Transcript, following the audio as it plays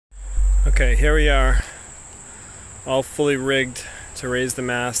Okay, here we are, all fully rigged to raise the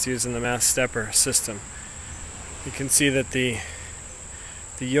mast using the mast stepper system. You can see that the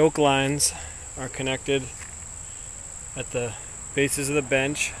yoke lines are connected at the bases of the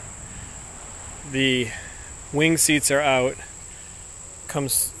bench. The wing seats are out,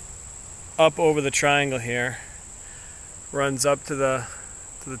 comes up over the triangle here, runs up to the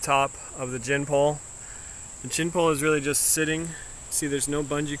top of the gin pole. The gin pole is really just sitting. See, there's no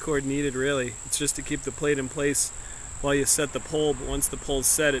bungee cord needed really. It's just to keep the plate in place while you set the pole, but once the pole's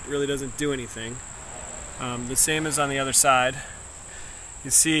set, it really doesn't do anything. The same as on the other side. You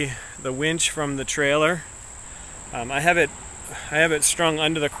see the winch from the trailer. I have it strung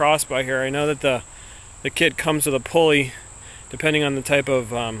under the crossbar here. I know that the kit comes with a pulley depending on the type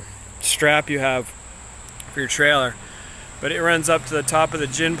of strap you have for your trailer, but it runs up to the top of the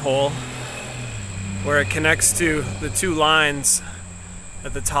gin pole where it connects to the two lines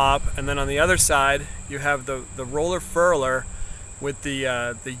at the top, and then on the other side you have the roller furler with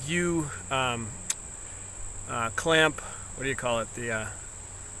the U clamp. What do you call it? You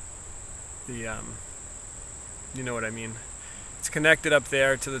know what I mean. It's connected up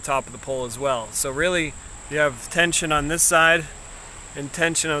there to the top of the pole as well. So really you have tension on this side and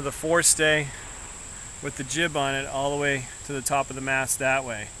tension of the forestay with the jib on it all the way to the top of the mast that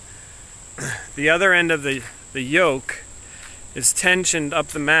way. The other end of the yoke is tensioned up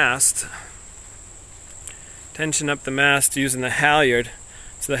the mast. Tension up the mast using the halyard.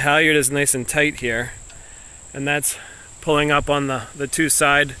 So the halyard is nice and tight here, and that's pulling up on the two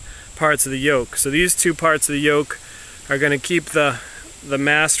side parts of the yoke. So these two parts of the yoke are going to keep the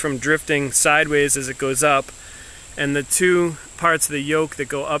mast from drifting sideways as it goes up, and the two parts of the yoke that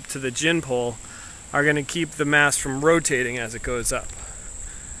go up to the gin pole are going to keep the mast from rotating as it goes up.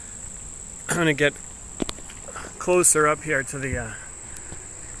 I'm going to get closer up here to the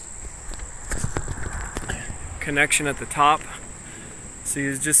connection at the top. So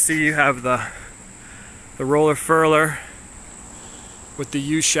you just see you have the roller furler with the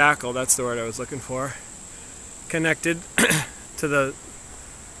U shackle, that's the word I was looking for, connected to the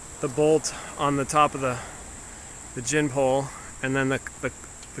bolt on the top of the gin pole, and then the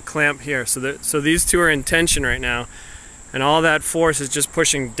clamp here. So these two are in tension right now, and all that force is just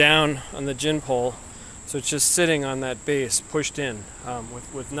pushing down on the gin pole. So it's just sitting on that base, pushed in,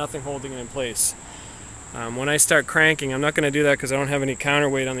 with nothing holding it in place. When I start cranking, I'm not going to do that because I don't have any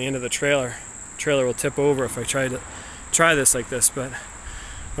counterweight on the end of the trailer. The trailer will tip over if I try this like this. But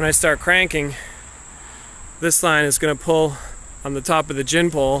when I start cranking, this line is going to pull on the top of the gin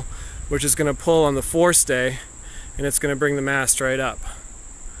pole, which is going to pull on the forestay, and it's going to bring the mast right up.